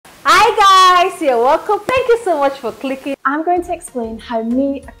Hi Sia, welcome. Thank you so much for clicking. I'm going to explain how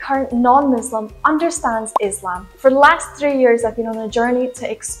me, a current non-Muslim, understands Islam. For the last 3 years, I've been on a journey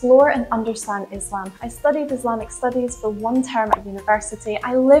to explore and understand Islam. I studied Islamic studies for 1 term at university.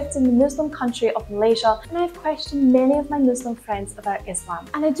 I lived in the Muslim country of Malaysia, and I've questioned many of my Muslim friends about Islam.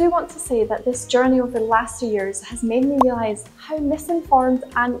 And I do want to say that this journey over the last 2 years has made me realize how misinformed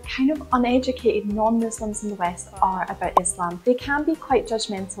and kind of uneducated non-Muslims in the West are about Islam. They can be quite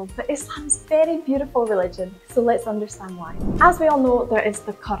judgmental, but Islam is a very beautiful religion. So let's understand why. As we all know, there is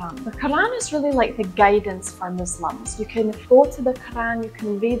the Quran. The Quran is really like the guidance for Muslims. You can go to the Quran, you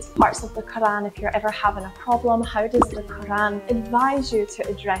can read parts of the Quran if you're ever having a problem. How does the Quran advise you to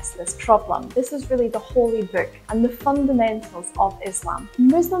address this problem? This is really the holy book and the fundamentals of Islam.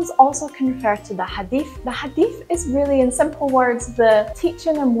 Muslims also can refer to the Hadith. The Hadith is really, in simple words, the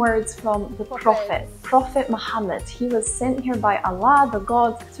teaching and words from the Prophet Muhammad. He was sent here by Allah, the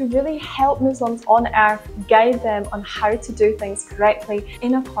God, to really help Muslims on earth, guide them on how to do things correctly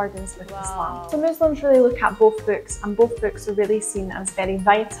in accordance with Islam. So Muslims really look at both books, and both books are really seen as very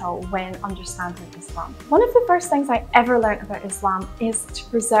vital when understanding Islam. One of the first things I ever learned about Islam is to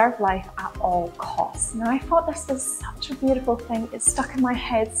preserve life at all costs. Now, I thought this was such a beautiful thing. It's stuck in my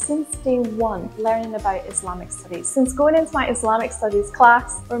head since day one, learning about Islamic studies. Since going into my Islamic studies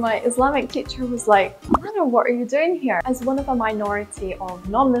class, where my Islamic teacher was like, Anna, what are you doing here? As one of a minority of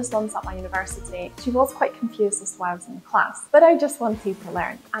non-Muslims at my university, she was quite confused as to why I was in the class, but I just wanted to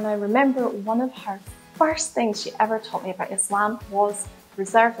learn. And I remember one of her first things she ever taught me about Islam was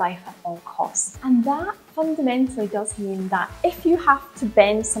preserve life at all costs. And that fundamentally does mean that if you have to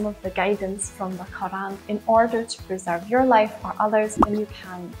bend some of the guidance from the Quran in order to preserve your life or others, then you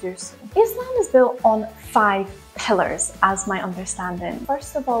can do so. Islam is built on 5 pillars, as my understanding.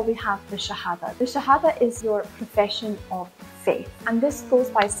 First of all, we have the Shahada. The Shahada is your profession of faith. And this goes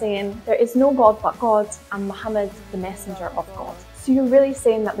by saying there is no God but God and Muhammad, the messenger of God. So you're really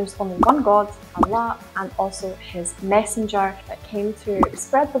saying that there's only one God, Allah, and also his messenger that came to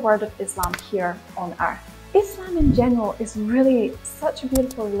spread the word of Islam here on earth. Islam in general is really such a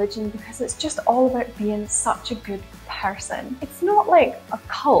beautiful religion because it's just all about being such a good person. It's not like a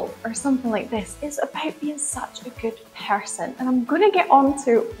cult or something like this. It's about being such a good person. And I'm going to get on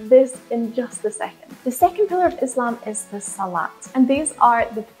to this in just a second. The second pillar of Islam is the Salat. And these are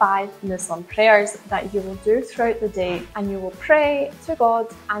the 5 Muslim prayers that you will do throughout the day. And you will pray to God.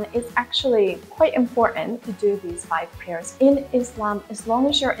 And it's actually quite important to do these 5 prayers. In Islam, as long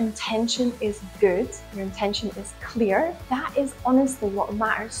as your intention is good, your intention is clear, that is honestly what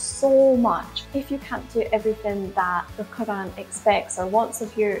matters so much. If you can't do everything that the Quran expects or wants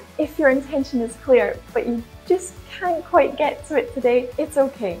of you, if your intention is clear but you just can't quite get to it today, it's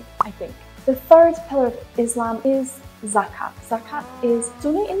okay, I think. The third pillar of Islam is Zakat. Zakat is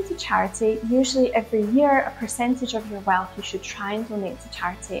donating to charity. Usually every year, a percentage of your wealth you should try and donate to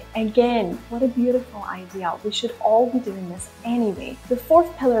charity. Again, what a beautiful idea. We should all be doing this anyway. The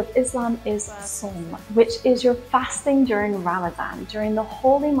fourth pillar of Islam is Sawm, which is your fasting during Ramadan. During the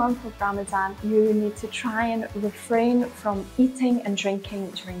holy month of Ramadan, you need to try and refrain from eating and drinking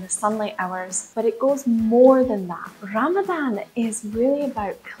during the sunlight hours. But it goes more than that. Ramadan is really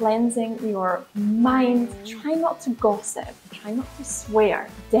about cleansing your mind. Try not to gossip, try not to swear,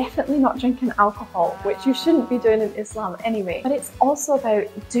 definitely not drinking alcohol, which you shouldn't be doing in Islam anyway. But it's also about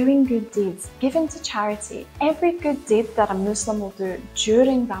doing good deeds, giving to charity. Every good deed that a Muslim will do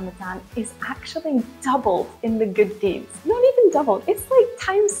during Ramadan is actually doubled in the good deeds. Not even doubled, it's like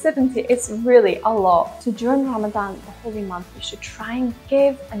times 70. It's really a lot. So during Ramadan, the holy month, you should try and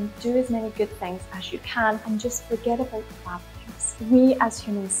give and do as many good things as you can and just forget about the bad things. We as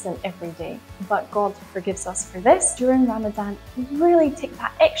humans sin every day, but God forgives us for this. During Ramadan, really take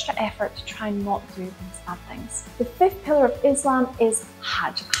that extra effort to try and not do these bad things. The fifth pillar of Islam is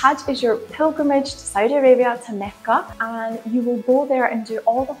Hajj. Hajj is your pilgrimage to Saudi Arabia, to Mecca, and you will go there and do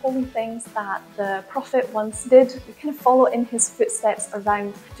all the holy things that the Prophet once did. You kind of follow in his footsteps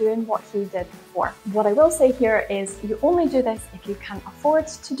around doing what he did before. What I will say here is you only do this if you can afford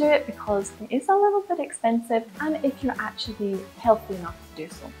to do it because it is a little bit expensive and if you're actually healthy enough to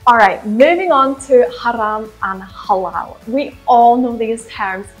do so. Alright, moving on to haram and halal. We all know these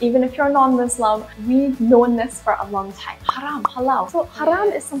terms. Even if you're non-Muslim, we've known this for a long time. Haram, halal. So haram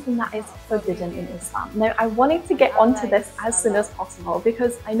is something that is forbidden in Islam. Now, I wanted to get onto this as soon as possible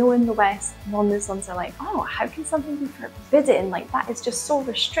because I know in the West, non-Muslims are like, oh, how can something be forbidden? Like, that is just so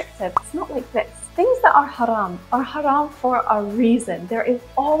restrictive. It's not like this. Things that are haram for a reason. There is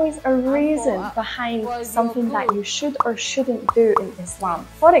always a reason behind something that you should or shouldn't do in Islam. Islam.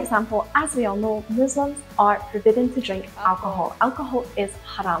 For example, as we all know, Muslims are forbidden to drink alcohol. Alcohol is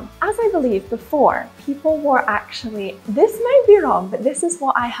haram. As I believe before, people were actually, this might be wrong, but this is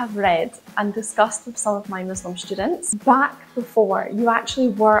what I have read and discussed with some of my Muslim students. Back before, you actually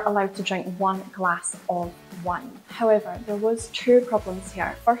were allowed to drink 1 glass of wine. However, there was 2 problems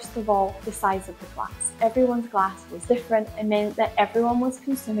here. First of all, the size of the glass. Everyone's glass was different. It meant that everyone was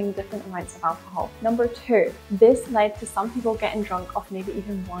consuming different amounts of alcohol. Number 2, this led to some people getting drunk off maybe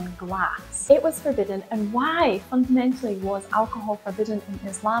even 1 glass. It was forbidden. And why fundamentally was alcohol forbidden in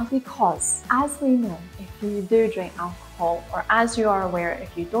Islam? Because, as we know, if you do drink alcohol, or as you are aware,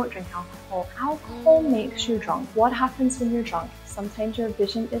 if you don't drink alcohol, alcohol makes you drunk. What happens when you're drunk? Sometimes your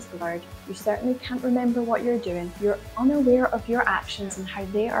vision is blurred. You certainly can't remember what you're doing. You're unaware of your actions and how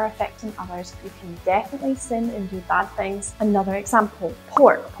they are affecting others. You can definitely sin and do bad things. Another example,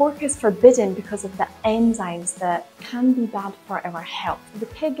 pork. Pork is forbidden because of the enzymes that can be bad for our health. The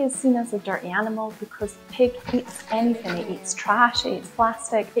pig is seen as a dirty animal because the pig eats anything. It eats trash, it eats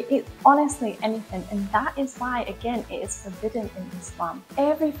plastic, it eats honestly anything. And that is why, again, it is forbidden in Islam.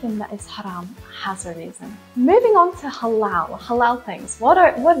 Everything that is haram has a reason. Moving on to halal. Halal things. What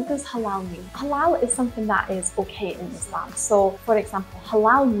does halal mean? Halal is something that is okay in Islam. So, for example,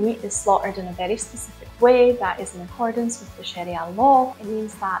 halal meat is slaughtered in a very specific way that is in accordance with the Sharia law. It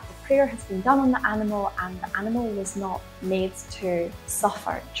means that the prayer has been done on the animal and the animal was not made to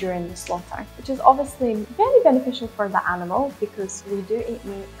suffer during the slaughter, which is obviously very beneficial for the animal because we do eat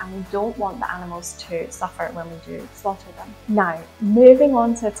meat and we don't want the animals to suffer when we do slaughter them. Now, moving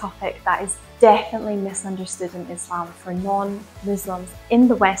on to a topic that is definitely misunderstood in Islam for non-Muslims in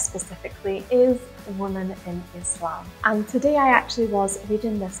the West specifically is women in Islam. And today I actually was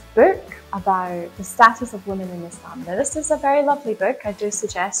reading this book about the status of women in Islam. Now this is a very lovely book. I do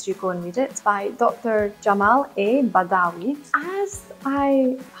suggest you go and read it. It's by Dr. Jamal A. Badawi. As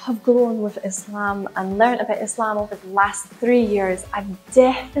I have grown with Islam and learned about Islam over the last 3 years, I've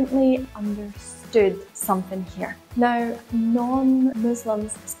definitely understood something here. Now,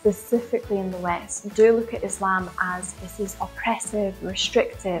 non-Muslims, specifically in the West, do look at Islam as this is oppressive,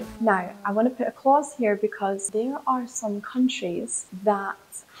 restrictive. Now, I want to put a clause here because there are some countries that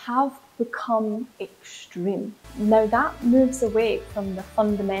have become extreme. Now that moves away from the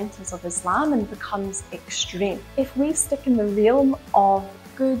fundamentals of Islam and becomes extreme. If we stick in the realm of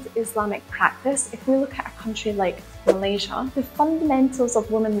good Islamic practice, if we look at a country like Malaysia, the fundamentals of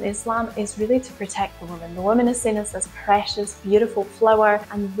women in Islam is really to protect the woman. The woman is seen as this precious, beautiful flower,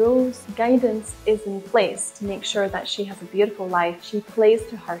 and those guidance is in place to make sure that she has a beautiful life. She plays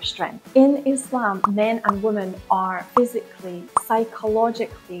to her strength. In Islam, men and women are physically,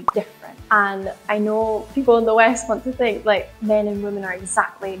 psychologically different. And I know people in the West want to think like men and women are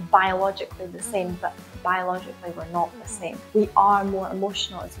exactly biologically the same, but biologically we're not the same. We are more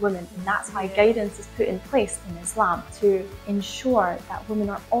emotional as women, and that's why guidance is put in place in Islam to ensure that women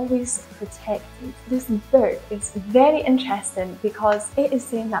are always protected. This book is very interesting because it is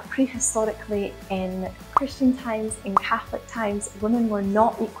saying that prehistorically in Christian times, in Catholic times, women were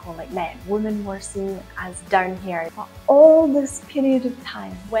not equal like men. Women were seen as down here. But all this period of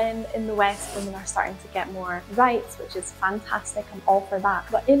time, when in the West women are starting to get more rights, which is fantastic, I'm all for that.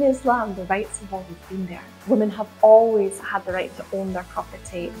 But in Islam, the rights have always been there. Women have always had the right to own their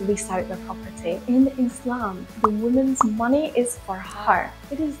property, lease out their property. In Islam, the woman's money is for her.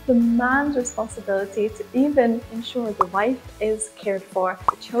 It is the man's responsibility to even ensure the wife is cared for,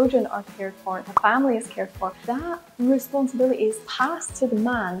 the children are cared for, the family is cared for. That responsibility is passed to the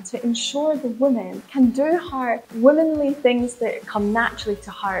man to ensure the woman can do her womanly things that come naturally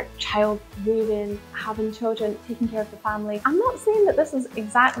to her: child rearing, having children, taking care of the family. I'm not saying that this is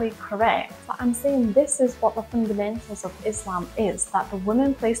exactly correct, but I'm saying this is what the fundamentals of Islam is, that the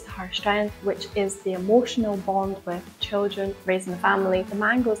woman plays to her strength, which is the emotional bond with children, raising the family. The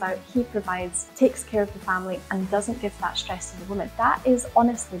man goes out, he provides, takes care of the family, and doesn't give that stress to the woman. That is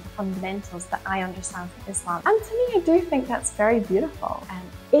honestly the fundamentals that I understand from Islam. And to me, I do think that's very beautiful. And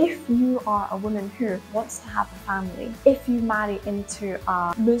if you are a woman who wants to have a family, if you marry into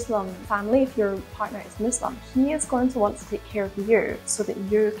a Muslim family, if your partner is Muslim, he is going to want to take care of you so that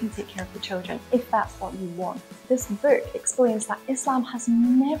you can take care of the children, if that's what you want. This book explains that Islam has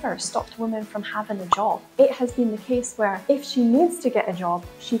never stopped women from having a job. It has been the case where if she needs to get a job,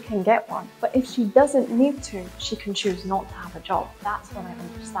 she can get one. But if she doesn't need to, she can choose not to have a job. That's what I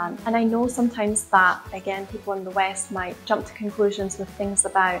understand. And I know sometimes that again, people in the West might jump to conclusions with things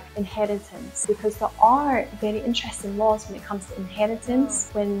about inheritance, because there are very interesting laws when it comes to inheritance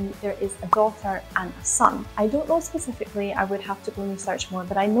when there is a daughter and a son. I don't know specifically, I would have to go and research more,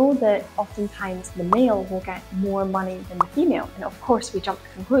 but I know that oftentimes the male will get more money than the female. And of course, we jump to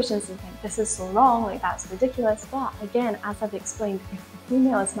conclusions and think this is so wrong, like that's ridiculous. But again, as I've explained, if the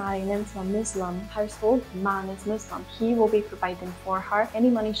female is marrying into a Muslim household, the man is Muslim, he will be providing for her. Any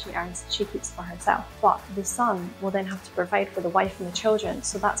money she earns, she keeps for herself. But the son will then have to provide for the wife and the children.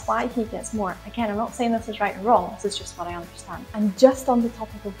 So that's why he gets more. Again, I'm not saying this is right or wrong, this is just what I understand. And just on the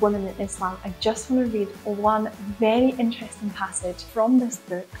topic of women in Islam, I just want to read one very interesting passage from this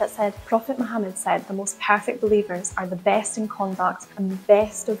book that said, Prophet Muhammad said, the most perfect believers are the best in conduct, and the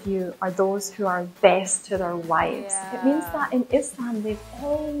best of you are those who are best to their wives. It means that in Islam, they've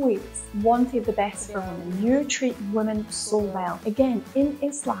always wanted the best for women. You treat women so well. Again, in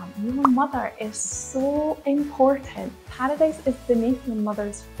Islam, your mother is so important. Paradise is beneath your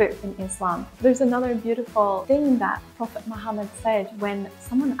mother's foot in Islam. There's another beautiful thing that Prophet Muhammad said when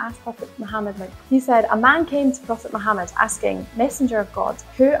someone asked Prophet Muhammad, he said, a man came to Prophet Muhammad asking, Messenger of God,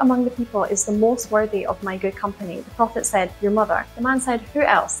 who among the people is the most worthy of my good company? The Prophet said, your mother. The man said, who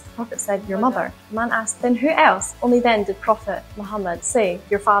else? The Prophet said, your mother. The man asked, then who else? Only then did Prophet Muhammad say,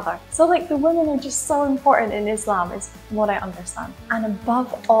 your father. So like the women are just so important in Islam is what I understand. And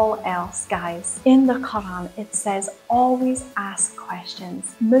above all else, guys, in the Quran, it says, always ask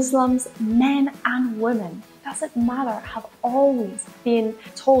questions. Muslims, men and women, doesn't matter, have always been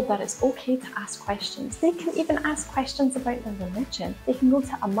told that it's okay to ask questions. They can even ask questions about their religion. They can go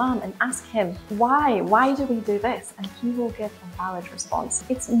to Imam and ask him, why do we do this? And he will give a valid response.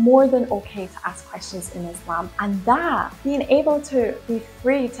 It's more than okay to ask questions in Islam. And that, being able to be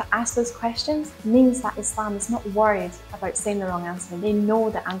free to ask those questions, means that Islam is not worried about saying the wrong answer. They know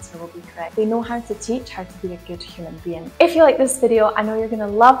the answer will be correct. They know how to teach how to be a good human being. If you like this video, I know you're going to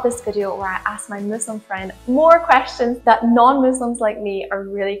love this video where I ask my Muslim friend more questions that non-Muslims like me are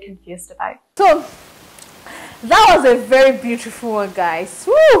really confused about. So that was a very beautiful one, guys.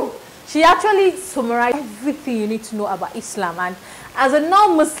 Woo! She actually summarized everything you need to know about Islam, and as a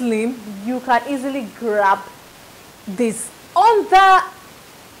non-Muslim, you can easily grab this under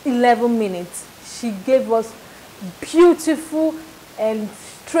 11 minutes. She gave us beautiful and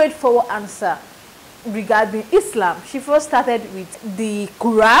straightforward answer regarding Islam. She first started with the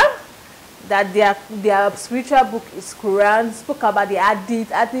Quran, that their spiritual book is Quran, spoke about the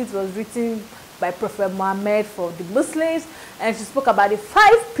Hadith. Hadith was written by Prophet Muhammad for the Muslims, and she spoke about the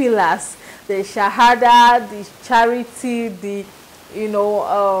 5 pillars, the Shahada, the charity, the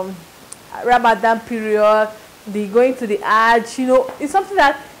Ramadan period, the going to the Hajj. It's something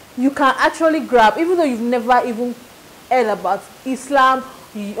that you can actually grab, even though you've never even heard about Islam,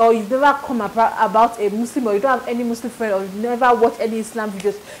 or you've never come about a Muslim, or you don't have any Muslim friend, or you've never watched any Islam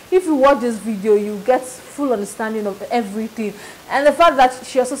videos. If you watch this video, you get full understanding of everything. And the fact that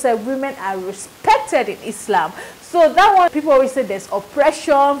she also said women are respected in Islam. So that one, people always say there's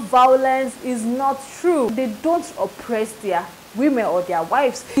oppression, violence, is not true. They don't oppress their women or their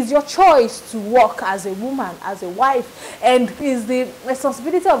wives. It's your choice to work as a woman, as a wife, and it's the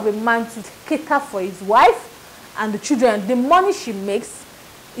responsibility of a man to cater for his wife and the children. The money she makes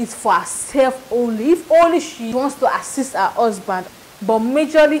is for herself only, if only she wants to assist her husband. But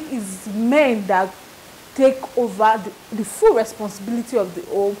majorly it's men that take over the full responsibility of the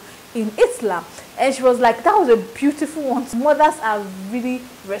home in Islam. And she was like, that was a beautiful one. Mothers are really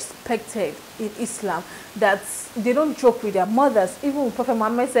respected in Islam, that they don't joke with their mothers. Even Prophet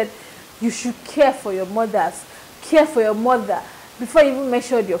Muhammad said, you should care for your mothers, care for your mother before you even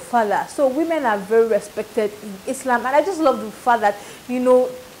mention your father. So women are very respected in Islam, and I just love the fact that,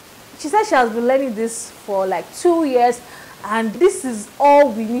 she said she has been learning this for like 2 years, and this is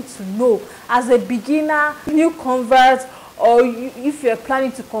all we need to know as a beginner, new convert, or if you're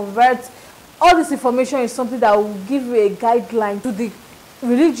planning to convert. All this information is something that will give you a guideline to the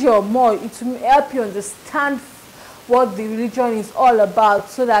religion more. It will help you understand what the religion is all about,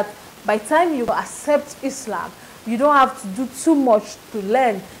 so that by the time you accept Islam, you don't have to do too much to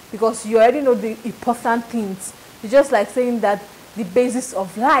learn, because you already know the important things. It's just like saying that the basis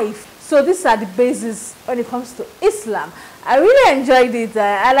of life. So these are the bases when it comes to Islam. I really enjoyed it,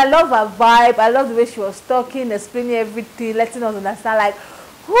 and I love her vibe. I love the way she was talking, explaining everything, letting us understand, like,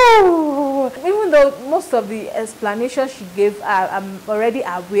 whoo. Even though most of the explanations she gave, I'm already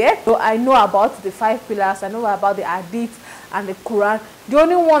aware. So I know about the 5 pillars, I know about the Hadith and the Quran. The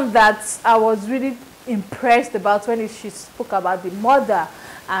only one that I was really impressed about when she spoke about the mother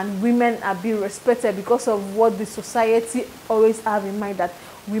and women are being respected, because of what the society always have in mind, that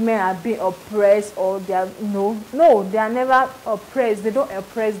women are being oppressed, or they are no, they are never oppressed. They don't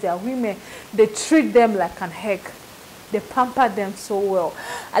oppress their women. They treat them like an egg. They pamper them so well.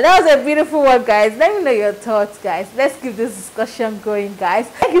 And that was a beautiful one, guys. Let me know your thoughts, guys. Let's keep this discussion going, guys.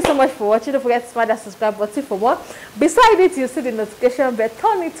 Thank you so much for watching. Don't forget to smash that subscribe button for more. Beside it, you'll see the notification bell.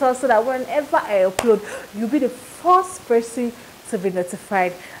 Turn it on so that whenever I upload, you'll be the first person to be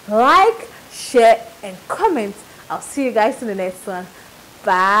notified. Like, share, and comment. I'll see you guys in the next one.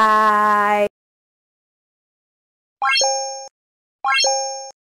 Bye.